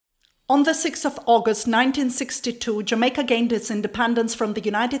On the 6th of August 1962, Jamaica gained its independence from the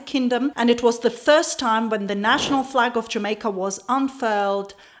United Kingdom, and it was the first time when the national flag of Jamaica was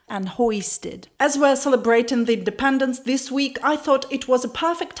unfurled and hoisted. As we're celebrating the independence this week, I thought it was a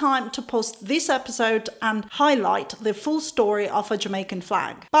perfect time to post this episode and highlight the full story of a Jamaican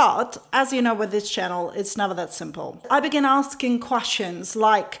flag. But, as you know with this channel, it's never that simple. I began asking questions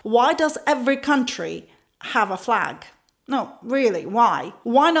like, why does every country have a flag? No, really, why?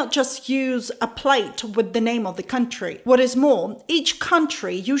 Why not just use a plate with the name of the country? What is more, each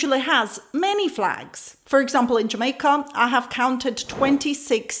country usually has many flags. For example, in Jamaica, I have counted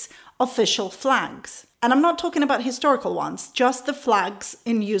 26 official flags. And I'm not talking about historical ones, just the flags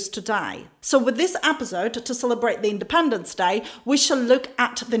in use today. So with this episode, to celebrate the Independence Day, we shall look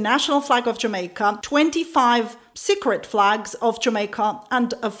at the national flag of Jamaica, 25 secret flags of Jamaica,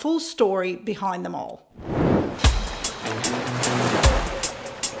 and a full story behind them all.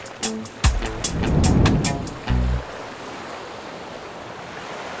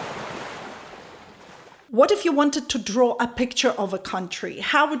 What if you wanted to draw a picture of a country?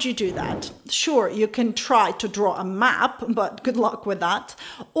 How would you do that? Sure, you can try to draw a map, but good luck with that.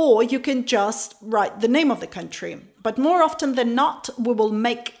 Or you can just write the name of the country. But more often than not, we will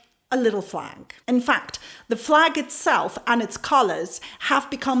make a little flag. In fact, the flag itself and its colors have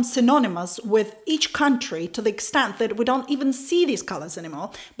become synonymous with each country to the extent that we don't even see these colors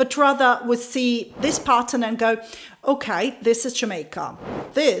anymore, but rather we see this pattern and go, okay, this is Jamaica,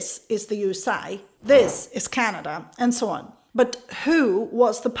 this is the USA, this is Canada, and so on. But who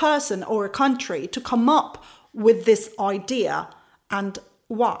was the person or a country to come up with this idea, and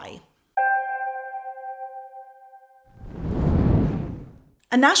why?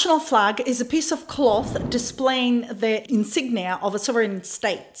 A national flag is a piece of cloth displaying the insignia of a sovereign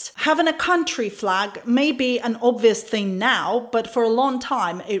state. Having a country flag may be an obvious thing now, but for a long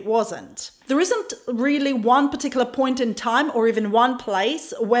time it wasn't. There isn't really one particular point in time or even one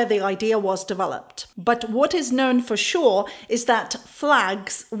place where the idea was developed. But what is known for sure is that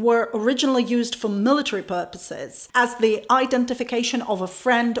flags were originally used for military purposes, as the identification of a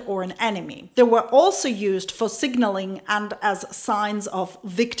friend or an enemy. They were also used for signaling and as signs of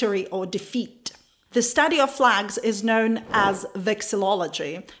victory or defeat. The study of flags is known as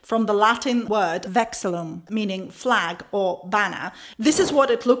Vexillology, from the Latin word vexillum, meaning flag or banner. This is what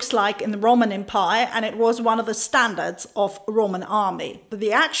it looks like in the Roman Empire, and it was one of the standards of Roman army.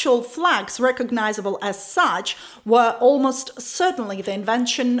 The actual flags, recognizable as such, were almost certainly the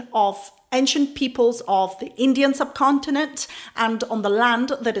invention of ancient peoples of the Indian subcontinent and on the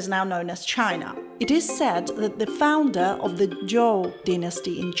land that is now known as China. It is said that the founder of the Zhou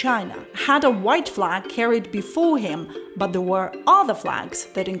dynasty in China had a white flag carried before him, but there were other flags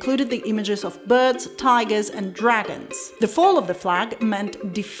that included the images of birds, tigers, and dragons. The fall of the flag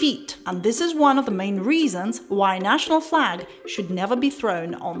meant defeat, and this is one of the main reasons why a national flag should never be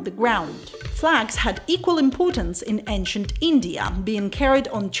thrown on the ground. Flags had equal importance in ancient India, being carried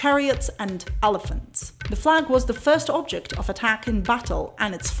on chariots and elephants. The flag was the first object of attack in battle,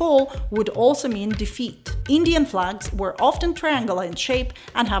 and its fall would also mean defeat. Indian flags were often triangular in shape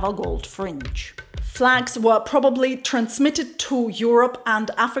and have a gold fringe. Flags were probably transmitted to Europe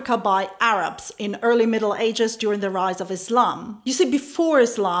and Africa by Arabs in early Middle Ages during the rise of Islam. You see, before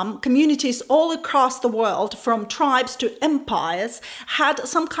Islam, communities all across the world, from tribes to empires, had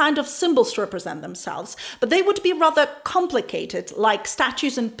some kind of symbols to represent themselves, but they would be rather complicated, like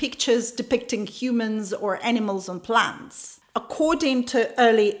statues and pictures depicting humans or animals and plants. According to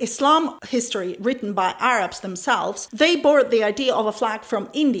early Islam history written by Arabs themselves, they borrowed the idea of a flag from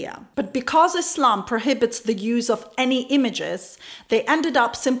India. But because Islam prohibits the use of any images, they ended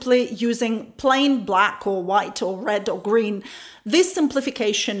up simply using plain black or white or red or green. This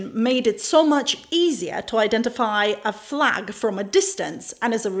simplification made it so much easier to identify a flag from a distance,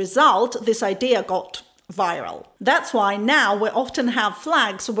 and as a result, this idea got viral. That's why now we often have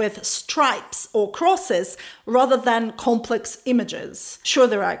flags with stripes or crosses rather than complex images. Sure,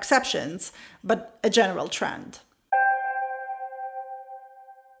 there are exceptions, but a general trend.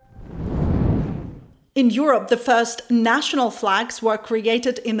 In Europe, the first national flags were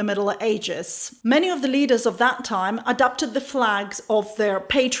created in the Middle Ages. Many of the leaders of that time adopted the flags of their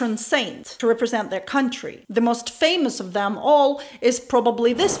patron saint to represent their country. The most famous of them all is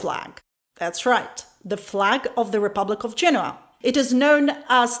probably this flag. That's right, the flag of the Republic of Genoa. It is known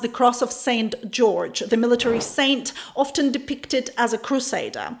as the Cross of St. George, the military saint often depicted as a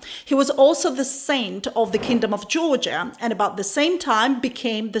crusader. He was also the saint of the Kingdom of Georgia and about the same time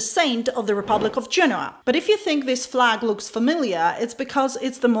became the saint of the Republic of Genoa. But if you think this flag looks familiar, it's because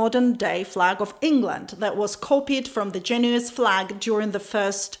it's the modern-day flag of England that was copied from the Genoese flag during the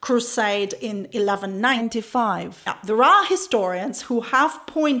First Crusade in 1195. Now, there are historians who have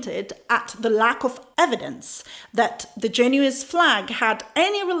pointed at the lack of evidence that the Genoese flag had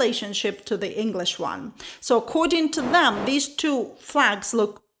any relationship to the English one. So according to them, these two flags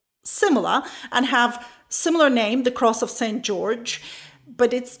look similar and have similar name, the Cross of St. George,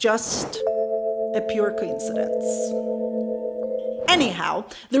 but it's just a pure coincidence. Anyhow,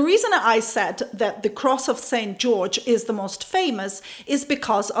 the reason I said that the Cross of St. George is the most famous is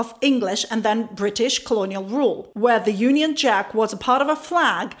because of English and then British colonial rule, where the Union Jack was a part of a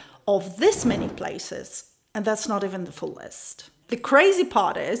flag of this many places, and that's not even the full list. The crazy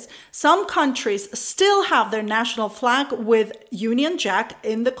part is some countries still have their national flag with Union Jack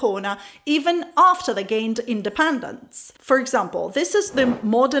in the corner even after they gained independence. For example, this is the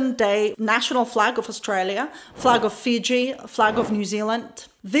modern day national flag of Australia, flag of Fiji, flag of New Zealand.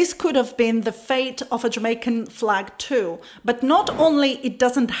 This could have been the fate of a Jamaican flag too, but not only it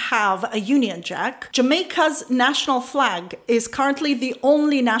doesn't have a Union Jack, Jamaica's national flag is currently the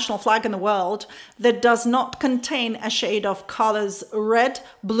only national flag in the world that does not contain a shade of colors red,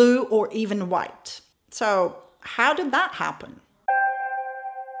 blue, or even white. So how did that happen?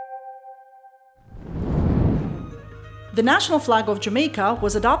 The national flag of Jamaica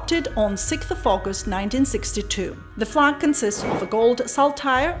was adopted on 6th of August 1962. The flag consists of a gold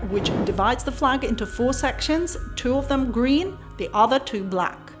saltire, which divides the flag into 4 sections, 2 of them green, the other 2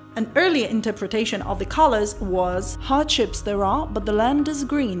 black. An earlier interpretation of the colors was, "Hardships there are, but the land is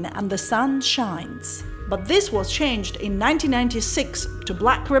green and the sun shines." But this was changed in 1996 to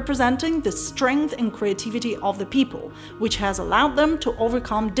black, representing the strength and creativity of the people, which has allowed them to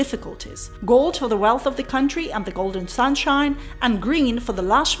overcome difficulties. Gold for the wealth of the country and the golden sunshine, and green for the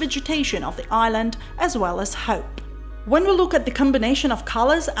lush vegetation of the island, as well as hope. When we look at the combination of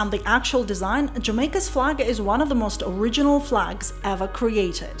colors and the actual design, Jamaica's flag is one of the most original flags ever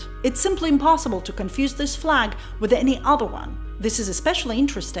created. It's simply impossible to confuse this flag with any other one. This is especially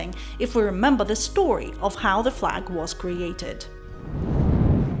interesting if we remember the story of how the flag was created.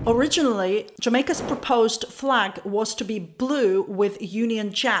 Originally, Jamaica's proposed flag was to be blue with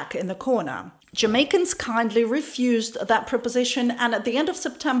Union Jack in the corner. Jamaicans kindly refused that proposition, and at the end of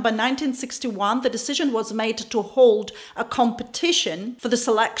September 1961, the decision was made to hold a competition for the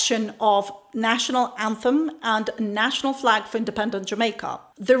selection of national anthem and national flag for independent Jamaica.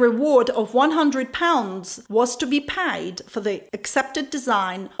 The reward of £100 was to be paid for the accepted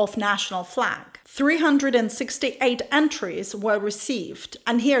design of national flag. 368 entries were received,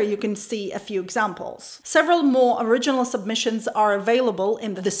 and here you can see a few examples. Several more original submissions are available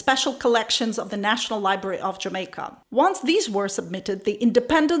in the special collections of the National Library of Jamaica. Once these were submitted, the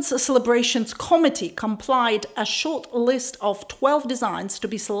Independence Celebrations Committee compiled a short list of 12 designs to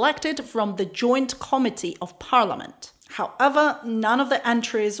be selected from the Joint Committee of Parliament. However, none of the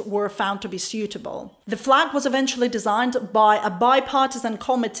entries were found to be suitable. The flag was eventually designed by a bipartisan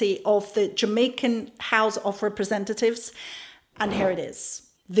committee of the Jamaican House of Representatives, and here it is.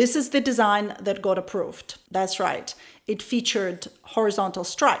 This is the design that got approved. That's right, it featured horizontal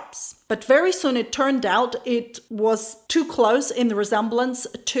stripes. But very soon it turned out it was too close in the resemblance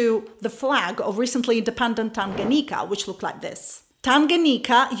to the flag of recently independent Tanganyika, which looked like this.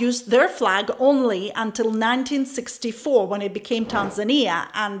 Tanganyika used their flag only until 1964 when it became Tanzania,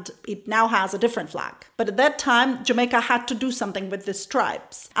 and it now has a different flag. But at that time, Jamaica had to do something with the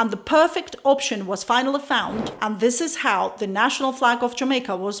stripes, and the perfect option was finally found, and this is how the national flag of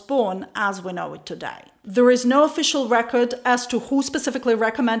Jamaica was born as we know it today. There is no official record as to who specifically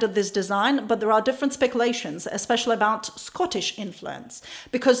recommended this design, but there are different speculations, especially about Scottish influence,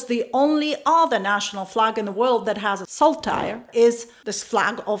 because the only other national flag in the world that has a saltire is this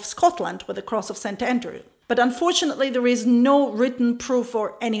flag of Scotland with the Cross of St. Andrew. But unfortunately, there is no written proof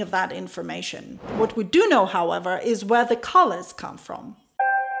for any of that information. What we do know, however, is where the colors come from.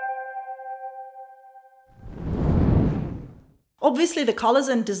 Obviously, the colors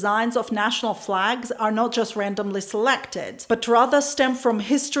and designs of national flags are not just randomly selected, but rather stem from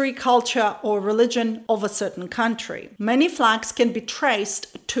history, culture, or religion of a certain country. Many flags can be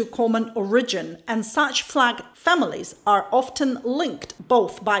traced to common origin, and such flag families are often linked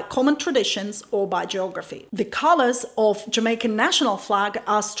both by common traditions or by geography. The colors of Jamaican national flag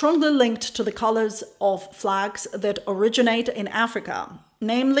are strongly linked to the colors of flags that originate in Africa.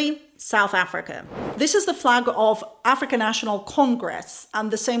 namely South Africa. This is the flag of African National Congress,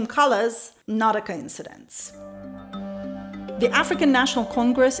 and the same colors, not a coincidence. The African National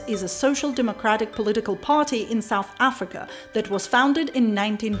Congress is a social democratic political party in South Africa that was founded in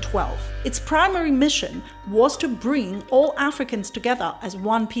 1912. Its primary mission was to bring all Africans together as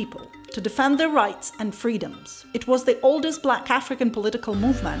one people, to defend their rights and freedoms. It was the oldest Black African political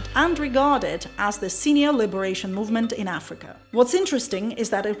movement and regarded as the senior liberation movement in Africa. What's interesting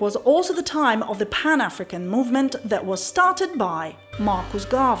is that it was also the time of the Pan-African movement that was started by Marcus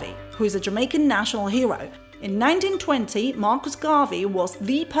Garvey, who is a Jamaican national hero. In 1920, Marcus Garvey was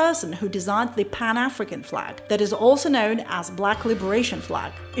the person who designed the Pan-African flag, that is also known as Black Liberation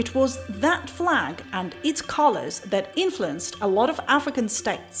Flag. It was that flag and its colors that influenced a lot of African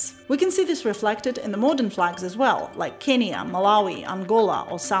states. We can see this reflected in the modern flags as well, like Kenya, Malawi, Angola,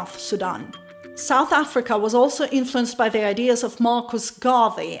 or South Sudan. South Africa was also influenced by the ideas of Marcus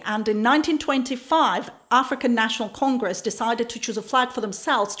Garvey, and in 1925, African National Congress decided to choose a flag for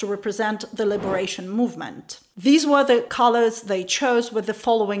themselves to represent the liberation movement. These were the colors they chose with the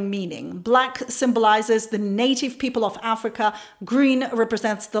following meaning. Black symbolizes the native people of Africa, green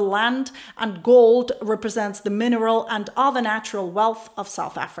represents the land, and gold represents the mineral and other natural wealth of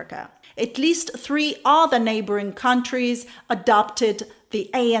South Africa. At least 3 other neighboring countries adopted the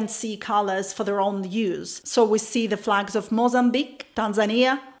ANC colors for their own use. So we see the flags of Mozambique,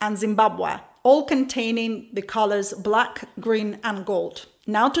 Tanzania, and Zimbabwe, all containing the colors black, green, and gold.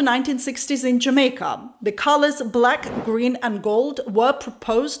 Now to 1960s in Jamaica. The colors black, green, and gold were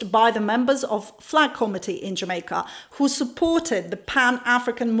proposed by the members of Flag Committee in Jamaica, who supported the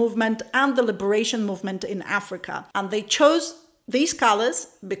Pan-African movement and the liberation movement in Africa. And they chose these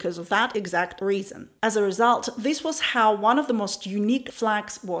colors because of that exact reason. As a result, this was how one of the most unique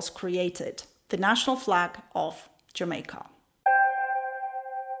flags was created, the national flag of Jamaica.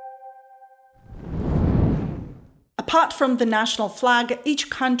 Apart from the national flag, each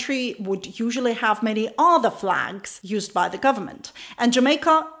country would usually have many other flags used by the government, and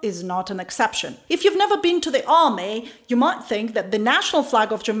Jamaica is not an exception. If you've never been to the army, you might think that the national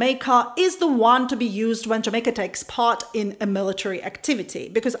flag of Jamaica is the one to be used when Jamaica takes part in a military activity,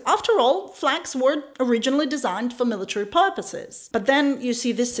 because after all, flags were originally designed for military purposes. But then you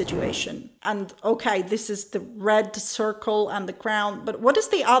see this situation, and okay, this is the red circle and the crown, but what is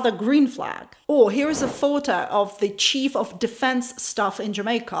the other green flag? Oh, here is a photo of the Chief of Defense Staff in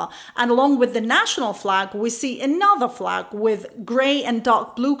Jamaica, and along with the national flag we see another flag with grey and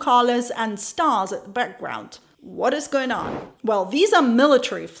dark blue colors and stars at the background. What is going on? Well, these are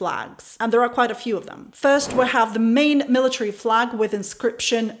military flags, and there are quite a few of them. First, we have the main military flag with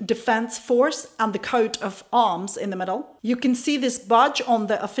inscription Defense Force and the coat of arms in the middle. You can see this badge on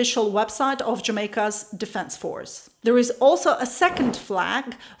the official website of Jamaica's Defense Force. There is also a second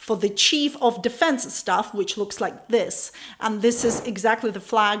flag for the Chief of Defense Staff, which looks like this, and this is exactly the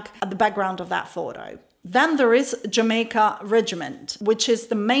flag at the background of that photo. Then there is Jamaica Regiment, which is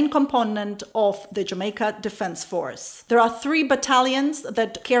the main component of the Jamaica Defense Force. There are 3 battalions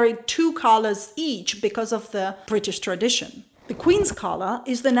that carry 2 colors each because of the British tradition. The Queen's colour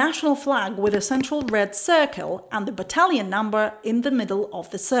is the national flag with a central red circle and the battalion number in the middle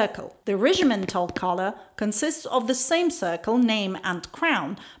of the circle. The regimental colour consists of the same circle, name and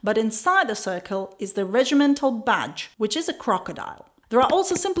crown, but inside the circle is the regimental badge, which is a crocodile. There are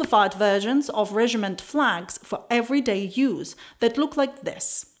also simplified versions of regiment flags for everyday use that look like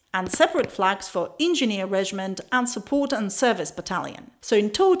this, and separate flags for Engineer Regiment and Support and Service Battalion. So in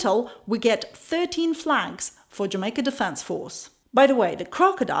total, we get 13 flags for Jamaica Defence Force. By the way, the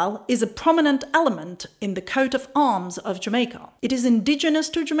crocodile is a prominent element in the coat of arms of Jamaica. It is indigenous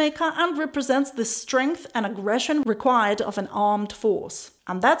to Jamaica and represents the strength and aggression required of an armed force.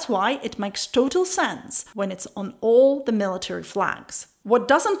 And that's why it makes total sense when it's on all the military flags. What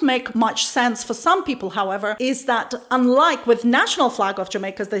doesn't make much sense for some people, however, is that unlike with national flag of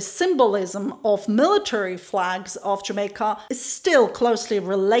Jamaica, the symbolism of military flags of Jamaica is still closely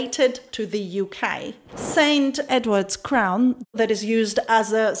related to the UK. St. Edward's crown, that is used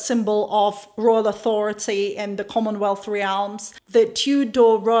as a symbol of royal authority in the Commonwealth realms, the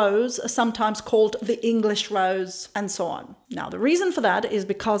Tudor rose, sometimes called the English rose, and so on. Now, the reason for that is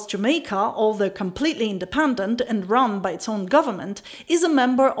because Jamaica, although completely independent and run by its own government, is a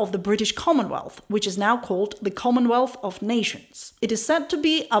member of the British Commonwealth, which is now called the Commonwealth of Nations. It is said to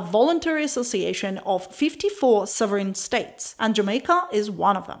be a voluntary association of 54 sovereign states, and Jamaica is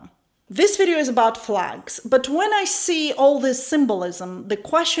one of them. This video is about flags, but when I see all this symbolism, the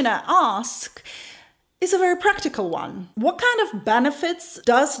question I ask is a very practical one. What kind of benefits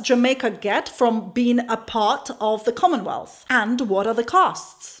does Jamaica get from being a part of the Commonwealth? And what are the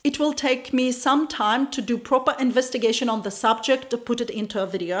costs? It will take me some time to do proper investigation on the subject to put it into a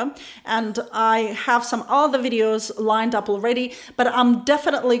video. And I have some other videos lined up already, but I'm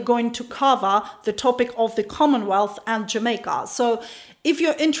definitely going to cover the topic of the Commonwealth and Jamaica. So if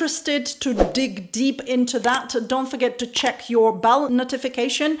you're interested to dig deep into that, don't forget to check your bell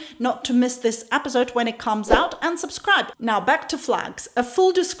notification not to miss this episode when it comes out, and subscribe. Now back to flags. A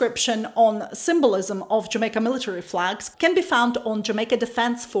full description on symbolism of Jamaica military flags can be found on Jamaica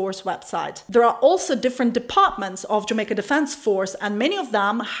Defence Force website. There are also different departments of Jamaica Defence Force, and many of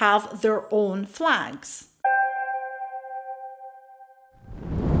them have their own flags.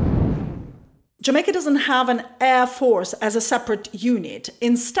 Jamaica doesn't have an air force as a separate unit.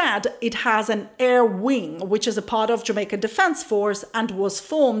 Instead, it has an air wing, which is a part of Jamaica Defence Force and was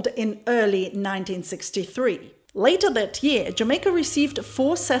formed in early 1963. Later that year, Jamaica received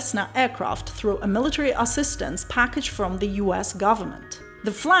 4 Cessna aircraft through a military assistance package from the US government.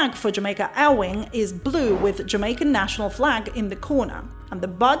 The flag for Jamaica Air Wing is blue with Jamaican national flag in the corner and the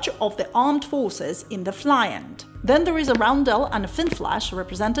badge of the armed forces in the fly end. Then there is a roundel and a fin flash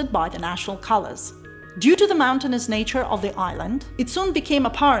represented by the national colors. Due to the mountainous nature of the island, it soon became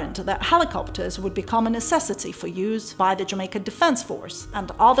apparent that helicopters would become a necessity for use by the Jamaica Defence Force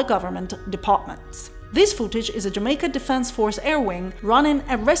and other government departments. This footage is a Jamaica Defence Force air wing running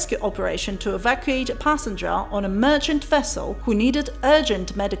a rescue operation to evacuate a passenger on a merchant vessel who needed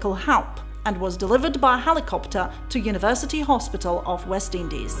urgent medical help and was delivered by helicopter to University Hospital of West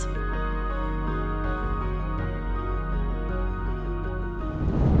Indies.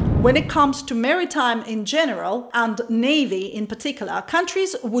 When it comes to maritime in general and navy in particular,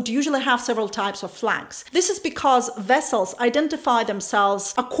 countries would usually have several types of flags. This is because vessels identify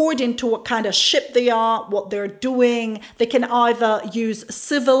themselves according to what kind of ship they are, what they're doing. They can either use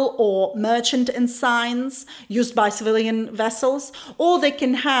civil or merchant ensigns used by civilian vessels, or they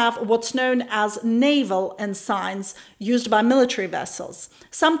can have what's known as naval ensigns used by military vessels.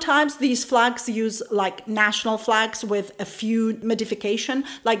 Sometimes these flags use like national flags with a few modification,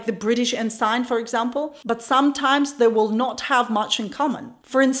 like the British ensign, for example, but sometimes they will not have much in common.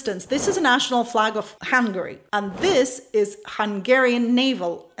 For instance, this is a national flag of Hungary, and this is Hungarian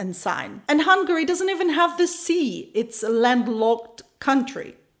naval ensign. And Hungary doesn't even have the sea. It's a landlocked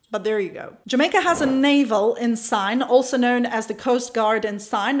country. But there you go. Jamaica has a naval ensign, also known as the Coast Guard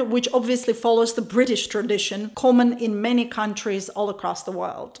ensign, which obviously follows the British tradition, common in many countries all across the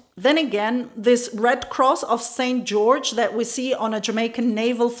world. Then again, this red cross of St.George that we see on a Jamaican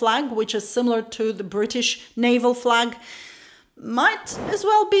naval flag, which is similar to the British naval flag, might as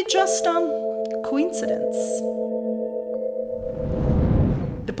well be just a coincidence.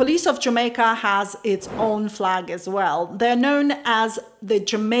 The police of Jamaica has its own flag as well. They're known as the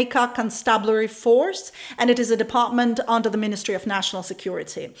Jamaica Constabulary Force, and it is a department under the Ministry of National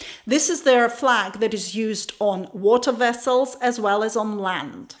Security. This is their flag that is used on water vessels as well as on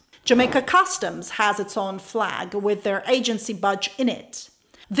land. Jamaica Customs has its own flag with their agency badge in it.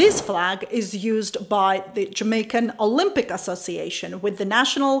 This flag is used by the Jamaican Olympic Association with the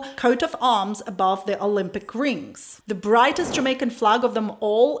national coat of arms above the Olympic rings. The brightest Jamaican flag of them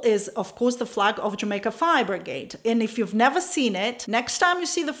all is, of course, the flag of Jamaica Fire Brigade. And if you've never seen it, next time you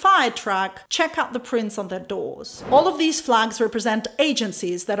see the fire truck, check out the prints on their doors. All of these flags represent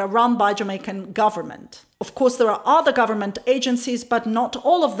agencies that are run by Jamaican government. Of course, there are other government agencies, but not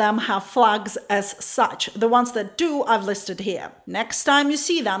all of them have flags as such. The ones that do, I've listed here. Next time you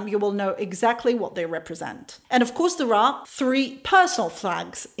see them, you will know exactly what they represent. And of course, there are 3 personal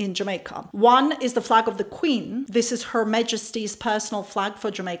flags in Jamaica. One is the flag of the Queen. This is Her Majesty's personal flag for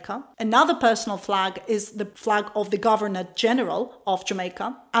Jamaica. Another personal flag is the flag of the Governor General of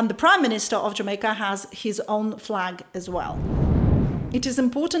Jamaica. And the Prime Minister of Jamaica has his own flag as well. It is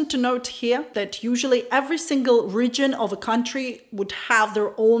important to note here that usually every single region of a country would have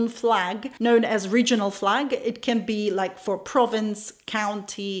their own flag, known as regional flag. It can be like for province,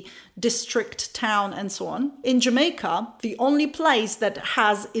 county, district, town, and so on. In Jamaica, the only place that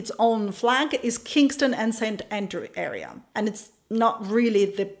has its own flag is Kingston and St. Andrew area. And it's not really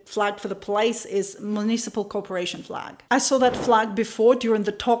the flag for the place, is municipal corporation flag. I saw that flag before during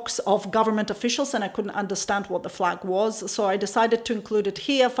the talks of government officials and I couldn't understand what the flag was, so I decided to include it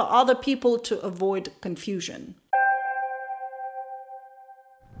here for other people to avoid confusion.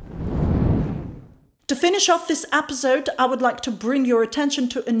 To finish off this episode, I would like to bring your attention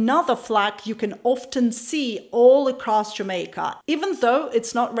to another flag you can often see all across Jamaica. Even though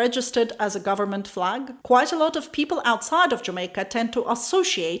it's not registered as a government flag, quite a lot of people outside of Jamaica tend to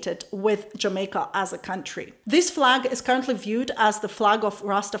associate it with Jamaica as a country. This flag is currently viewed as the flag of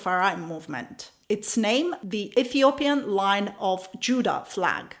Rastafari movement. Its name, the Ethiopian Line of Judah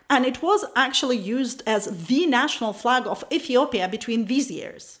flag. And it was actually used as the national flag of Ethiopia between these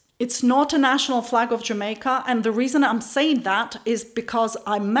years. It's not a national flag of Jamaica, and the reason I'm saying that is because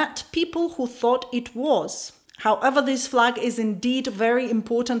I met people who thought it was. However, this flag is indeed very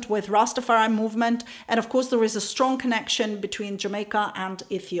important with Rastafari movement, and of course there is a strong connection between Jamaica and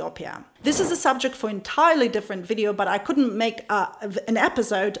Ethiopia. This is a subject for an entirely different video, but I couldn't make an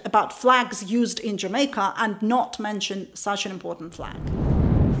episode about flags used in Jamaica and not mention such an important flag.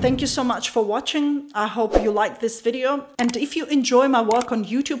 Thank you so much for watching. I hope you like this video. And if you enjoy my work on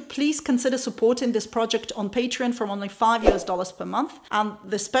YouTube, please consider supporting this project on Patreon from only $5 per month. And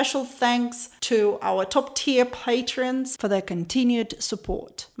the special thanks to our top tier patrons for their continued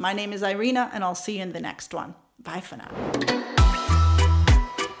support. My name is Irina, and I'll see you in the next one. Bye for now.